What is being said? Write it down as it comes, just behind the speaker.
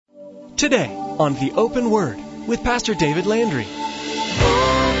today on The Open Word with Pastor David Landry.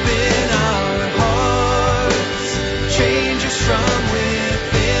 Open our hearts, change us from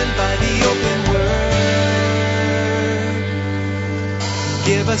within by the open Word.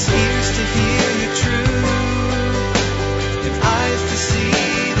 Give us ears to hear your truth and eyes to see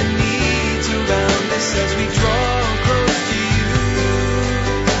the needs around us as we draw close to you.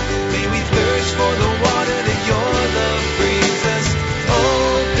 May we thirst for the water that your love brings us.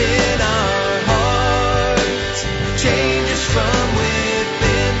 Open our hearts, change us from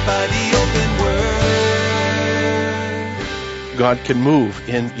within by the open Word. God can move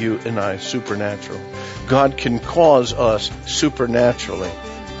in you and I supernatural. God can cause us supernaturally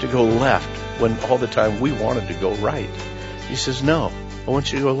to go left when all the time we wanted to go right. He says, no, I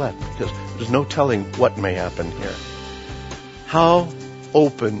want you to go left because there's no telling what may happen here. How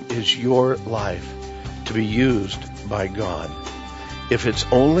open is your life to be used by God? If it's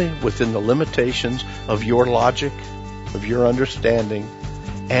only within the limitations of your logic, of your understanding,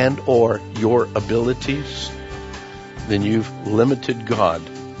 and or your abilities, then you've limited God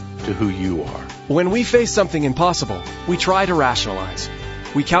to who you are. When we face something impossible, we try to rationalize.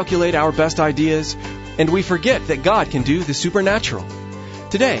 We calculate our best ideas, and we forget that God can do the supernatural.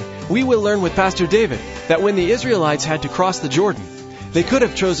 Today, we will learn with Pastor David that when the Israelites had to cross the Jordan, they could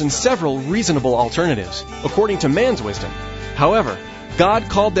have chosen several reasonable alternatives, according to man's wisdom. However, God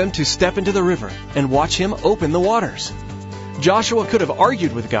called them to step into the river and watch Him open the waters. Joshua could have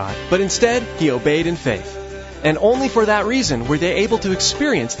argued with God, but instead he obeyed in faith. And only for that reason were they able to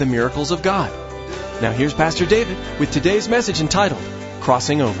experience the miracles of God. Now here's Pastor David with today's message entitled,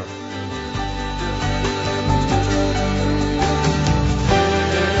 Crossing Over. Open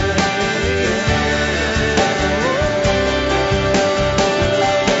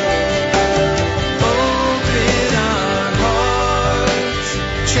our hearts,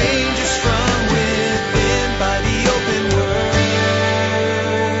 change us from within by the open Word.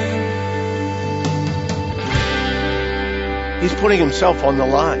 He's putting himself on the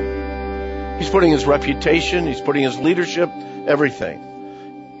line. He's putting his reputation, he's putting his leadership,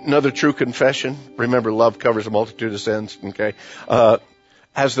 everything. Another true confession. Remember, love covers a multitude of sins, okay?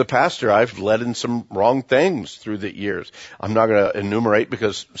 As the pastor, I've led in some wrong things through the years. I'm not going to enumerate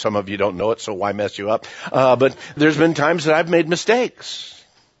because some of you don't know it, so why mess you up? But there's been times that I've made mistakes.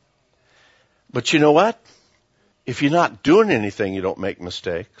 But you know what? If you're not doing anything, you don't make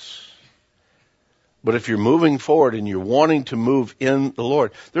mistakes. But if you're moving forward and you're wanting to move in the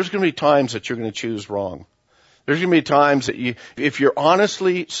Lord, there's going to be times that you're going to choose wrong. There's going to be times that if you're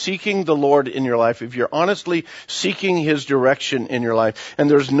honestly seeking the Lord in your life, if you're honestly seeking His direction in your life, and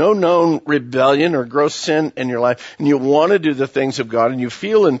there's no known rebellion or gross sin in your life, and you want to do the things of God, and you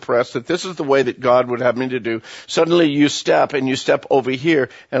feel impressed that this is the way that God would have me to do, suddenly you step over here,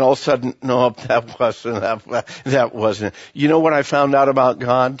 and all of a sudden, no, that wasn't. You know what I found out about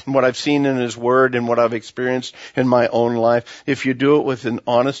God, and what I've seen in His Word, and what I've experienced in my own life? If you do it with an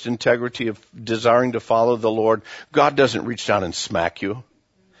honest integrity of desiring to follow the Lord, God doesn't reach down and smack you.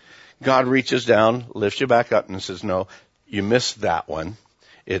 God reaches down, lifts you back up, and says, no, you missed that one.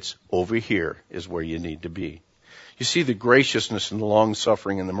 It's over here is where you need to be. You see, the graciousness and the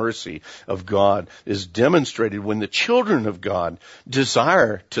long-suffering and the mercy of God is demonstrated when the children of God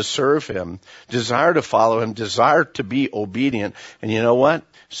desire to serve Him, desire to follow Him, desire to be obedient. And you know what?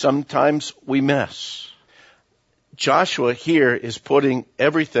 Sometimes we miss. Joshua here is putting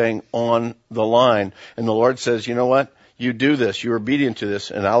everything on the line. And the Lord says, you know what? You do this. You're obedient to this,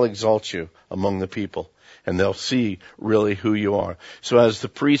 and I'll exalt you among the people. And they'll see really who you are. So as the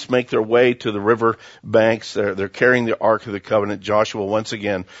priests make their way to the river banks, they're carrying the Ark of the Covenant. Joshua once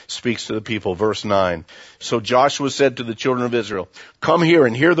again speaks to the people. Verse 9. So Joshua said to the children of Israel, come here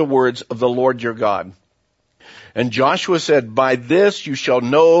and hear the words of the Lord your God. And Joshua said, by this you shall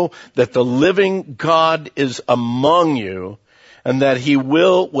know that the living God is among you, and that He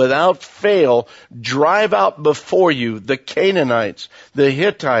will without fail drive out before you the Canaanites, the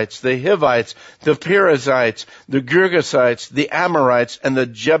Hittites, the Hivites, the Perizzites, the Girgasites, the Amorites, and the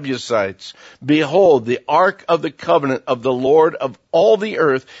Jebusites. Behold, the ark of the covenant of the Lord of all the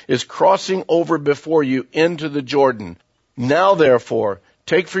earth is crossing over before you into the Jordan. Now therefore,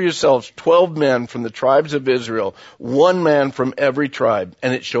 take for yourselves 12 men from the tribes of Israel, 1 man from every tribe.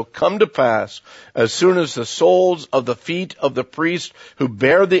 And it shall come to pass, as soon as the soles of the feet of the priests who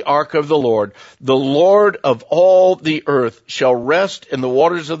bear the ark of the Lord of all the earth shall rest in the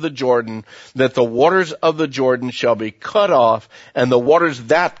waters of the Jordan, that the waters of the Jordan shall be cut off, and the waters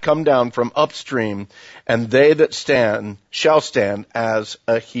that come down from upstream, and they that stand shall stand as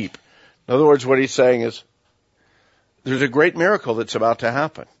a heap. In other words, what he's saying is, there's a great miracle that's about to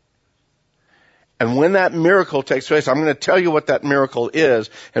happen. And when that miracle takes place, I'm going to tell you what that miracle is.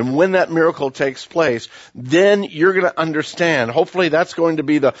 And when that miracle takes place, then you're going to understand. Hopefully that's going to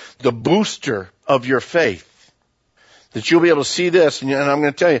be the booster of your faith. That you'll be able to see this. And I'm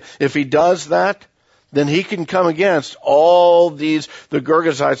going to tell you, if he does that, then he can come against all these, the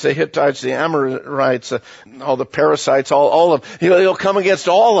Girgashites, the Hittites, the Amorites, all the parasites, all of, he'll come against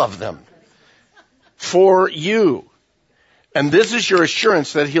all of them for you. And this is your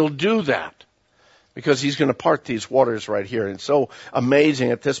assurance that he'll do that. Because he's going to part these waters right here. And it's so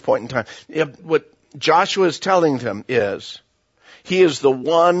amazing at this point in time. What Joshua is telling them is, he is the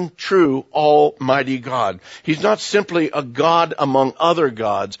one true Almighty God. He's not simply a God among other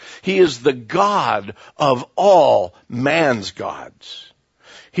gods. He is the God of all man's gods.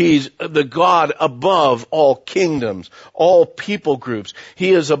 He's the God above all kingdoms, all people groups.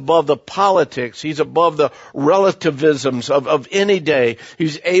 He is above the politics. He's above the relativisms of any day.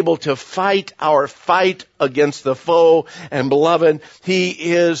 He's able to fight our fight against the foe. And beloved, he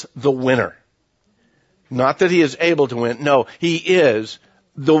is the winner. Not that he is able to win. No, he is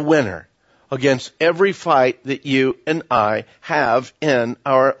the winner against every fight that you and I have in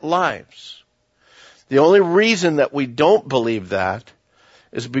our lives. The only reason that we don't believe that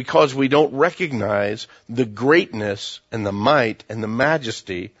is because we don't recognize the greatness and the might and the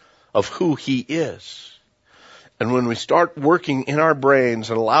majesty of who he is. And when we start working in our brains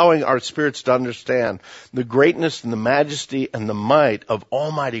and allowing our spirits to understand the greatness and the majesty and the might of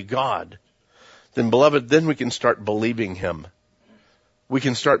Almighty God, then beloved, then we can start believing him. We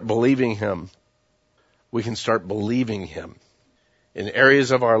can start believing him. We can start believing him in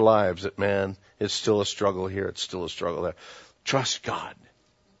areas of our lives that, man, it's still a struggle here. It's still a struggle there. Trust God.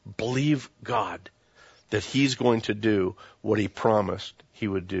 Believe God that he's going to do what he promised he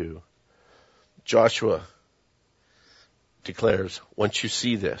would do. Joshua declares, once you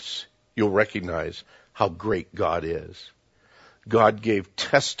see this, you'll recognize how great God is. God gave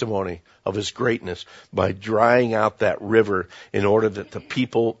testimony of his greatness by drying out that river in order that the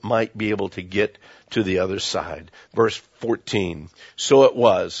people might be able to get to the other side. Verse 14. So it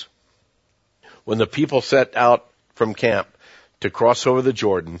was, when the people set out from camp to cross over the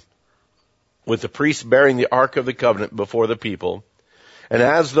Jordan, with the priests bearing the Ark of the Covenant before the people, and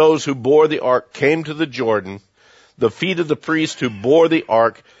as those who bore the Ark came to the Jordan, the feet of the priest who bore the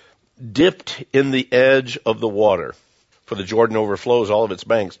Ark dipped in the edge of the water. For the Jordan overflows all of its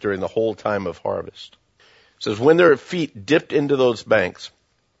banks during the whole time of harvest. It says, when their feet dipped into those banks,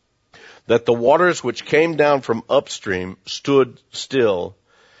 that the waters which came down from upstream stood still,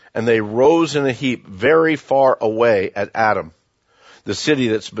 and they rose in a heap very far away at Adam, the city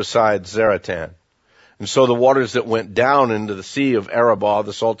that's beside Zaratan. And so the waters that went down into the sea of Arabah,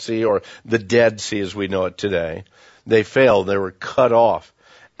 the Salt Sea, or the Dead Sea as we know it today, they failed, they were cut off,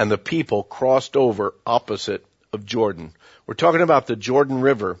 and the people crossed over opposite of Jordan. We're talking about the Jordan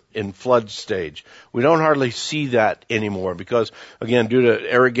River in flood stage. We don't hardly see that anymore because, again, due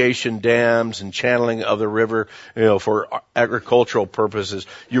to irrigation dams and channeling of the river, for agricultural purposes,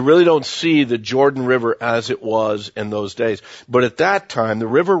 you really don't see the Jordan River as it was in those days. But at that time, the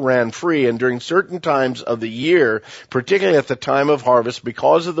river ran free, and during certain times of the year, particularly at the time of harvest,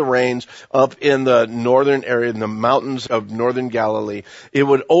 because of the rains up in the northern area, in the mountains of northern Galilee, it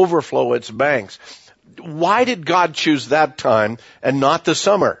would overflow its banks. Why did God choose that time and not the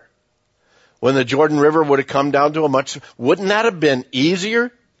summer? When the Jordan River would have come down to wouldn't that have been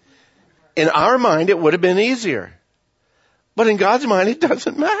easier? In our mind, it would have been easier. But in God's mind, it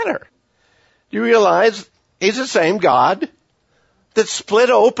doesn't matter. You realize he's the same God that split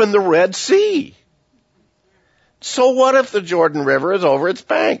open the Red Sea. So what if the Jordan River is over its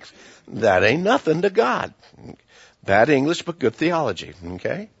banks? That ain't nothing to God. Bad English, but good theology,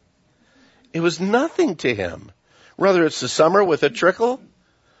 okay? It was nothing to him. Whether it's the summer with a trickle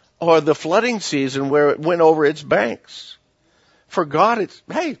or the flooding season where it went over its banks. For God, it's,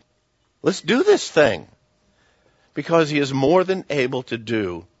 hey, let's do this thing. Because he is more than able to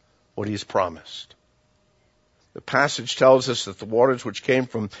do what he's promised. The passage tells us that the waters which came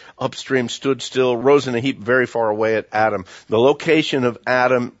from upstream stood still, rose in a heap very far away at Adam. The location of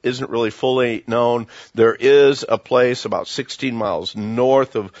Adam isn't really fully known. There is a place about 16 miles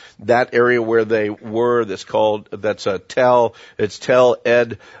north of that area where they were it's Tel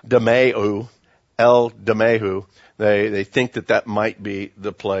Ed Damehu, El Damehu. They think that might be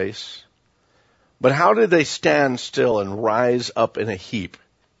the place. But how did they stand still and rise up in a heap?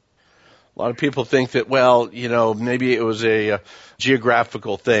 A lot of people think that, well, maybe it was a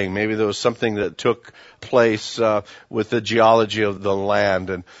geographical thing. Maybe there was something that took place with the geology of the land.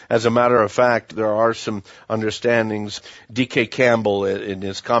 And as a matter of fact, there are some understandings. D.K. Campbell, in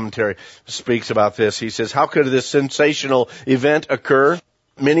his commentary, speaks about this. He says, how could this sensational event occur?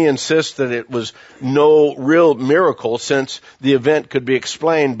 Many insist that it was no real miracle, since the event could be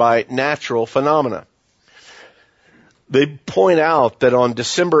explained by natural phenomena. They point out that on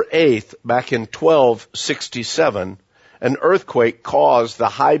December 8th, back in 1267, an earthquake caused the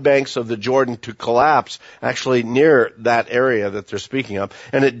high banks of the Jordan to collapse, actually near that area that they're speaking of,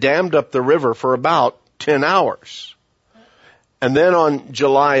 and it dammed up the river for about 10 hours. And then on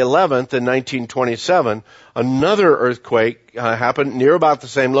July 11th in 1927, another earthquake happened near about the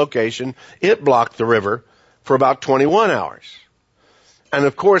same location. It blocked the river for about 21 hours. And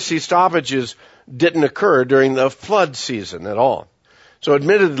of course, these stoppages didn't occur during the flood season at all. So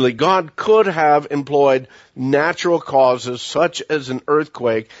admittedly, God could have employed natural causes such as an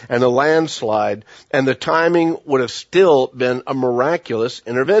earthquake and a landslide, and the timing would have still been a miraculous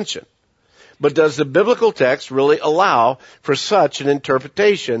intervention. But does the biblical text really allow for such an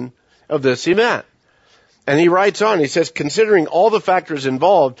interpretation of this event? And he writes on, he says, considering all the factors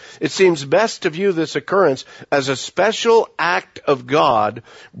involved, it seems best to view this occurrence as a special act of God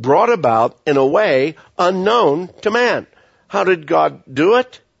brought about in a way unknown to man. How did God do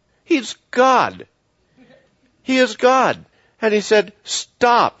it? He's God. He is God. And he said,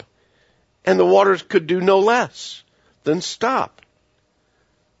 stop. And the waters could do no less than stop.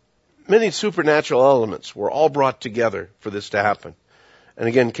 Many supernatural elements were all brought together for this to happen. And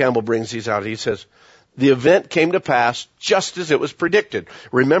again, Campbell brings these out. He says, the event came to pass just as it was predicted.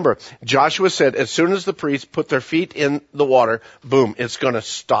 Remember, Joshua said, as soon as the priests put their feet in the water, boom, it's going to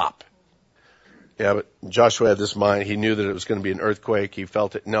stop. Yeah, but Joshua had this mind. He knew that it was going to be an earthquake. He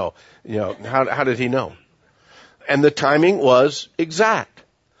felt it. No. How did he know? And the timing was exact.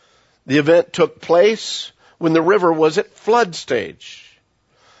 The event took place when the river was at flood stage.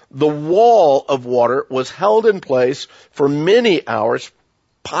 The wall of water was held in place for many hours,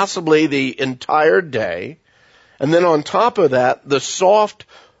 possibly the entire day. And then on top of that, the soft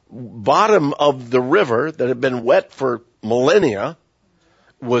bottom of the river that had been wet for millennia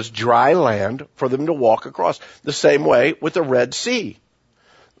was dry land for them to walk across. The same way with the Red Sea.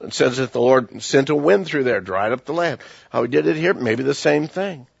 It says that the Lord sent a wind through there, dried up the land. How he did it here, maybe the same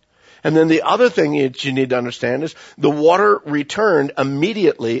thing. And then the other thing that you need to understand is the water returned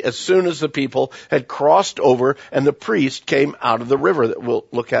immediately as soon as the people had crossed over and the priest came out of the river that we'll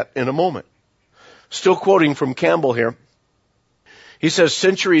look at in a moment. Still quoting from Campbell here. He says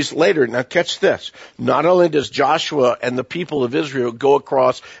centuries later, now catch this, not only does Joshua and the people of Israel go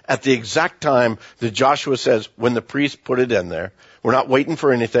across at the exact time that Joshua says when the priest put it in there, we're not waiting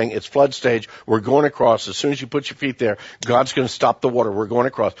for anything, it's flood stage, we're going across, as soon as you put your feet there, God's going to stop the water, we're going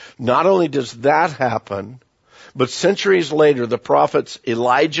across. Not only does that happen, but centuries later the prophets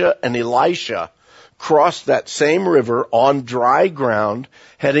Elijah and Elisha crossed that same river on dry ground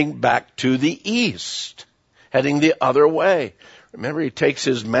heading back to the east, heading the other way. Remember, he takes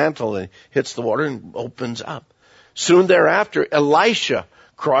his mantle and hits the water and opens up. Soon thereafter, Elisha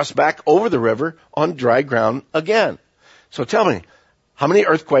crossed back over the river on dry ground again. So tell me, how many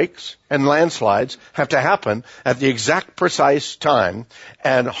earthquakes and landslides have to happen at the exact precise time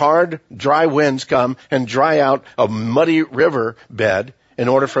and hard, dry winds come and dry out a muddy river bed in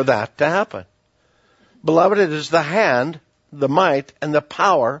order for that to happen? Beloved, it is the hand, the might, and the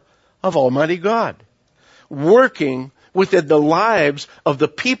power of Almighty God working within the lives of the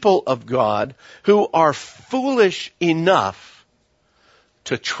people of God who are foolish enough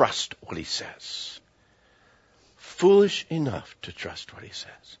to trust what he says. Foolish enough to trust what he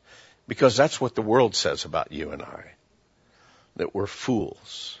says. Because that's what the world says about you and I. That we're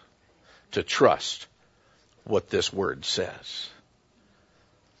fools to trust what this word says.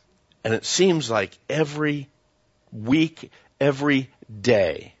 And it seems like every week, every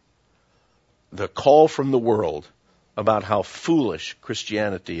day, the call from the world about how foolish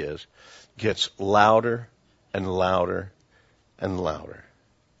Christianity is gets louder and louder and louder.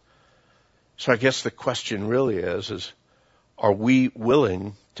 So I guess the question really is are we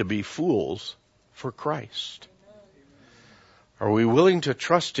willing to be fools for Christ? Are we willing to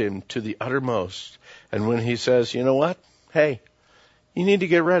trust him to the uttermost? And when he says, you know what? Hey, you need to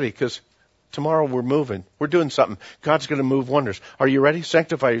get ready because tomorrow we're moving. We're doing something. God's going to move wonders. Are you ready?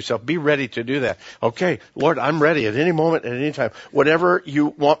 Sanctify yourself. Be ready to do that. Okay, Lord, I'm ready at any moment, at any time. Whatever you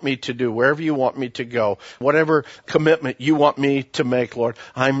want me to do, wherever you want me to go, whatever commitment you want me to make, Lord,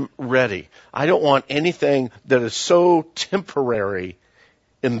 I'm ready. I don't want anything that is so temporary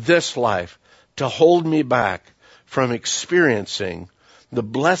in this life to hold me back from experiencing the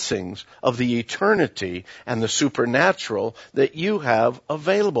blessings of the eternity and the supernatural that you have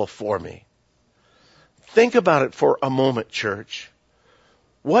available for me? Think about it for a moment, church.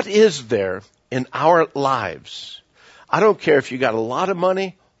 What is there in our lives? I don't care if you got a lot of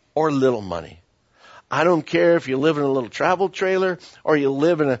money or little money. I don't care if you live in a little travel trailer or you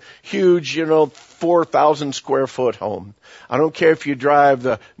live in a huge, 4,000 square foot home. I don't care if you drive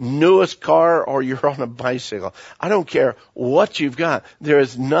the newest car or you're on a bicycle. I don't care what you've got. There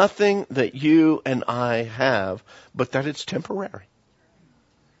is nothing that you and I have but that it's temporary.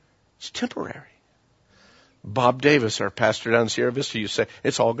 It's temporary. Bob Davis, our pastor down in Sierra Vista, used to say,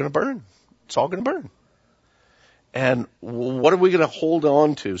 it's all going to burn. It's all going to burn. And what are we going to hold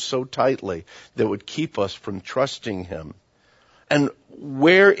on to so tightly that would keep us from trusting Him? And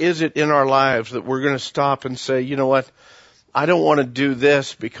where is it in our lives that we're going to stop and say, you know what, I don't want to do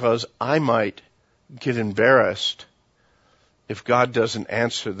this because I might get embarrassed if God doesn't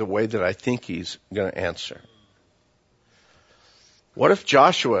answer the way that I think He's going to answer? What if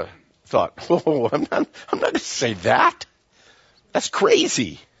Joshua thought, oh, I'm not going to say that. That's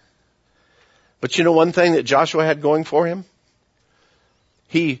crazy. But you know one thing that Joshua had going for him?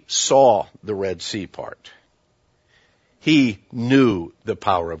 He saw the Red Sea part. He knew the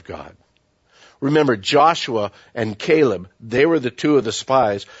power of God. Remember, Joshua and Caleb, they were the two of the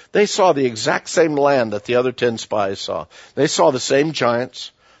spies. They saw the exact same land that the other 10 spies saw. They saw the same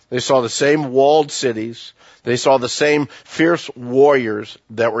giants. They saw the same walled cities. They saw the same fierce warriors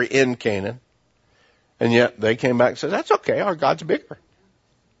that were in Canaan. And yet they came back and said, that's okay, our God's bigger.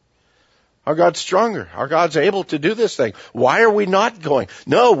 Our God's stronger. Our God's able to do this thing. Why are we not going?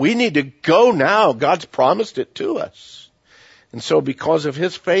 No, we need to go now. God's promised it to us. And so because of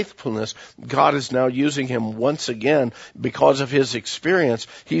His faithfulness, God is now using him once again. Because of his experience,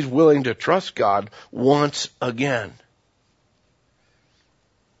 he's willing to trust God once again.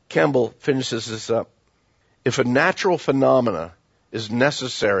 Campbell finishes this up. If a natural phenomena is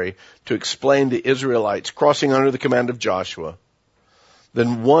necessary to explain the Israelites crossing under the command of Joshua,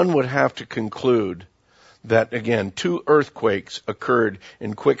 then one would have to conclude that, again, 2 earthquakes occurred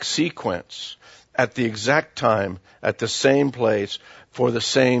in quick sequence at the exact time, at the same place, for the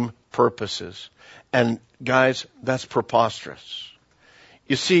same purposes. And guys, that's preposterous.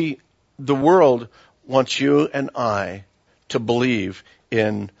 You see, the world wants you and I to believe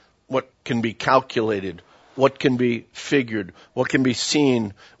in what can be calculated, what can be figured, what can be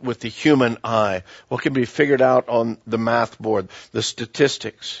seen with the human eye, what can be figured out on the math board, the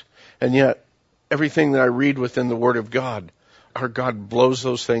statistics. And yet, everything that I read within the Word of God, our God blows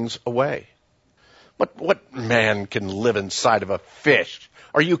those things away. What man can live inside of a fish?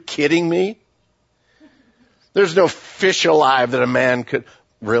 Are you kidding me? There's no fish alive that a man could...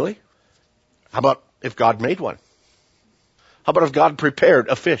 Really? How about if God made one? How about if God prepared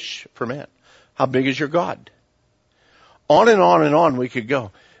a fish for man? How big is your God? On and on and on we could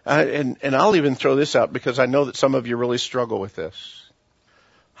go. And I'll even throw this out because I know that some of you really struggle with this.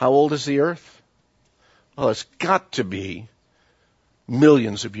 How old is the earth? Well, it's got to be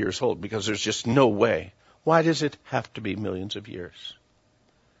millions of years old because there's just no way. Why does it have to be millions of years?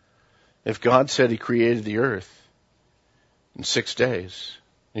 If God said He created the earth in 6 days,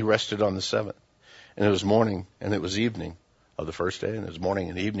 He rested on the 7th, and it was morning and it was evening of the first day, and it was morning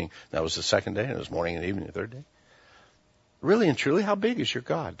and evening. That was the second day, and it was morning and evening the third day. Really and truly, how big is your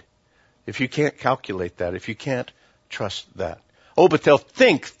God? If you can't calculate that, if you can't trust that. Oh, but they'll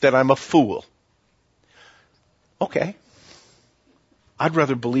think that I'm a fool. Okay. I'd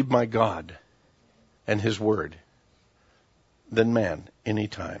rather believe my God and His Word than man any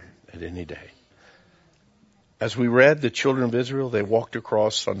time, at any day. As we read, the children of Israel, they walked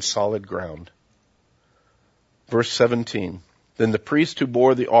across on solid ground. Verse 17. Then the priest who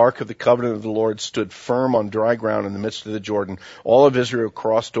bore the ark of the covenant of the Lord stood firm on dry ground in the midst of the Jordan. All of Israel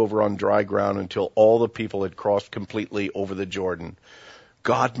crossed over on dry ground until all the people had crossed completely over the Jordan.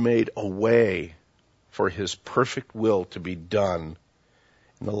 God made a way for His perfect will to be done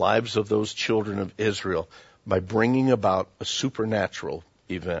in the lives of those children of Israel by bringing about a supernatural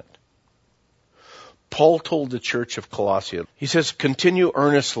event. Paul told the church of Colossae, he says, continue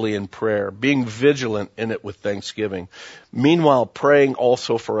earnestly in prayer, being vigilant in it with thanksgiving. Meanwhile, praying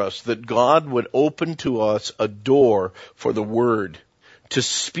also for us that God would open to us a door for the word to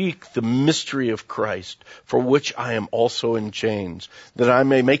speak the mystery of Christ, for which I am also in chains, that I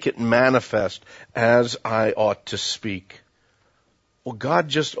may make it manifest as I ought to speak. Well, God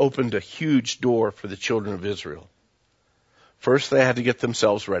just opened a huge door for the children of Israel. First, they had to get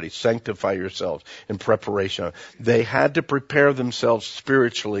themselves ready. Sanctify yourselves in preparation. They had to prepare themselves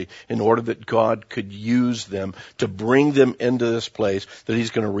spiritually in order that God could use them to bring them into this place that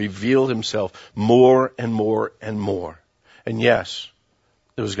He's going to reveal Himself more and more and more. And yes,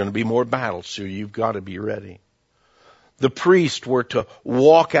 there was going to be more battles, so you've got to be ready. The priests were to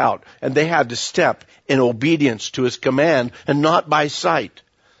walk out, and they had to step in obedience to His command and not by sight.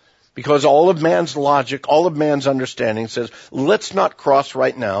 Because all of man's logic, all of man's understanding says, let's not cross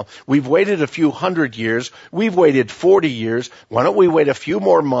right now. We've waited a few hundred years. We've waited 40 years. Why don't we wait a few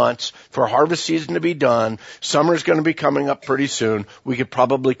more months for harvest season to be done? Summer's going to be coming up pretty soon. We could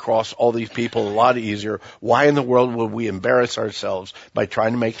probably cross all these people a lot easier. Why in the world would we embarrass ourselves by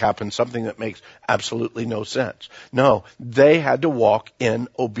trying to make happen something that makes absolutely no sense? No, they had to walk in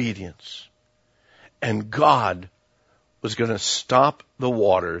obedience. And God was going to stop the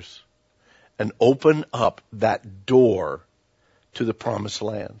waters and open up that door to the promised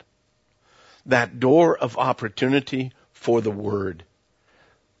land. That door of opportunity for the Word.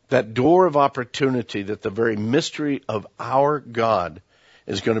 That door of opportunity that the very mystery of our God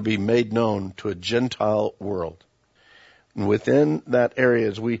is going to be made known to a Gentile world. And within that area,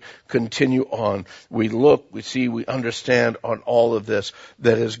 as we continue on, we look, we see, we understand on all of this,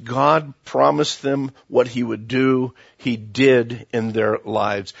 that as God promised them what He would do, He did in their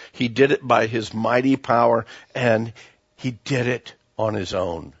lives. He did it by His mighty power, and He did it on His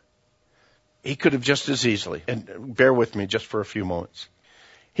own. He could have just as easily, and bear with me just for a few moments,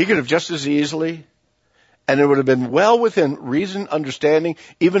 He could have just as easily, and it would have been well within reason, understanding,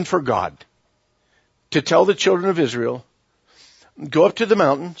 even for God, to tell the children of Israel, go up to the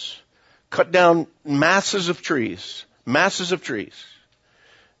mountains, cut down masses of trees, and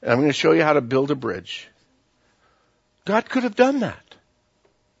I'm going to show you how to build a bridge. God could have done that.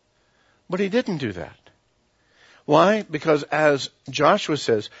 But He didn't do that. Why? Because as Joshua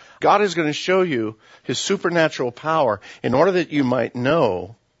says, God is going to show you His supernatural power in order that you might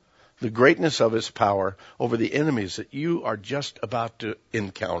know the greatness of His power over the enemies that you are just about to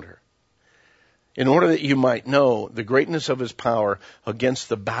encounter. In order that you might know the greatness of His power against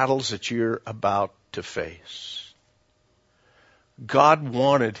the battles that you're about to face. God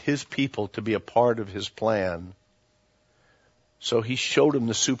wanted His people to be a part of His plan. So He showed them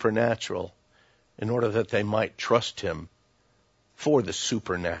the supernatural in order that they might trust Him for the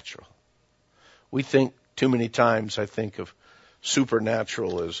supernatural. We think too many times, I think of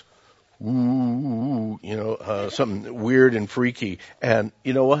supernatural as, something weird and freaky. And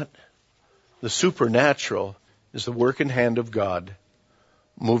you know what? The supernatural is the working hand of God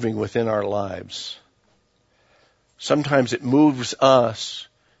moving within our lives. Sometimes it moves us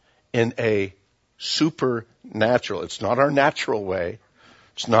in a supernatural. It's not our natural way.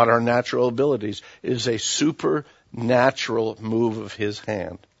 It's not our natural abilities. It is a supernatural move of His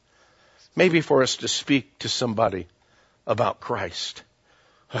hand. Maybe for us to speak to somebody about Christ.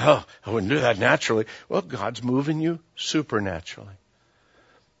 Oh, I wouldn't do that naturally. Well, God's moving you supernaturally.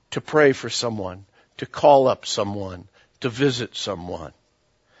 To pray for someone, to call up someone, to visit someone,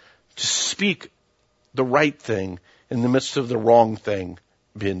 to speak the right thing in the midst of the wrong thing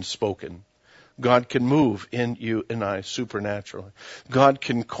being spoken. God can move in you and I supernaturally. God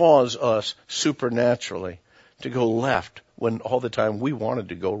can cause us supernaturally to go left when all the time we wanted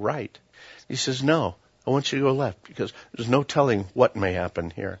to go right. He says, no, I want you to go left because there's no telling what may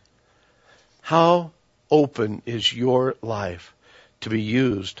happen here. How open is your life to be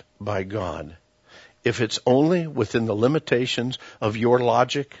used by God? If it's only within the limitations of your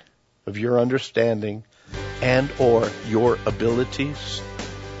logic, of your understanding, and or your abilities,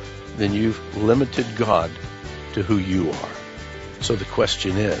 then you've limited God to who you are. So the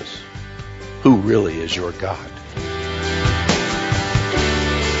question is, who really is your God?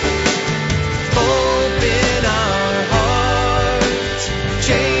 Open our hearts,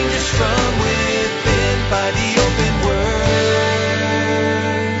 change us from within by the open word.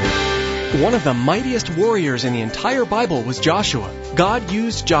 One of the mightiest warriors in the entire Bible was Joshua. God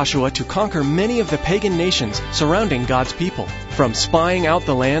used Joshua to conquer many of the pagan nations surrounding God's people. From spying out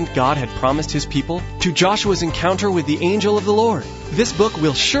the land God had promised His people, to Joshua's encounter with the angel of the Lord. This book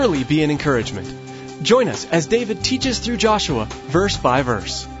will surely be an encouragement. Join us as David teaches through Joshua, verse by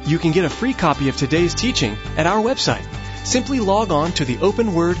verse. You can get a free copy of today's teaching at our website. Simply log on to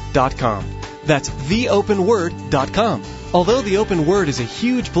theopenword.com. That's theopenword.com. Although the Open Word is a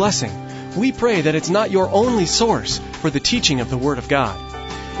huge blessing, we pray that it's not your only source for the teaching of the Word of God.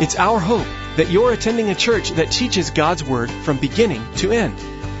 It's our hope that you're attending a church that teaches God's Word from beginning to end.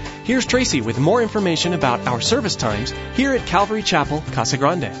 Here's Tracy with more information about our service times here at Calvary Chapel, Casa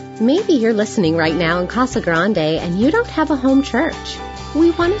Grande. Maybe you're listening right now in Casa Grande and you don't have a home church. We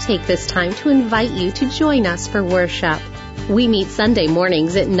want to take this time to invite you to join us for worship. We meet Sunday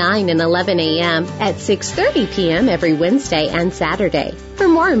mornings at 9 and 11 a.m., at 6:30 p.m. every Wednesday and Saturday. For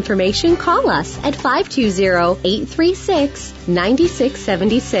more information, call us at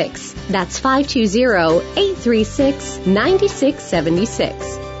 520-836-9676. That's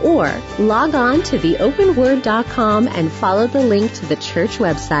 520-836-9676. Or log on to theopenword.com and follow the link to the church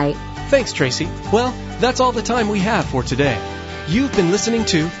website. Thanks, Tracy. Well, that's all the time we have for today. You've been listening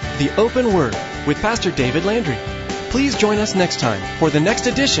to The Open Word with Pastor David Landry. Please join us next time for the next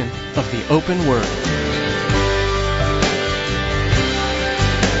edition of The Open Word.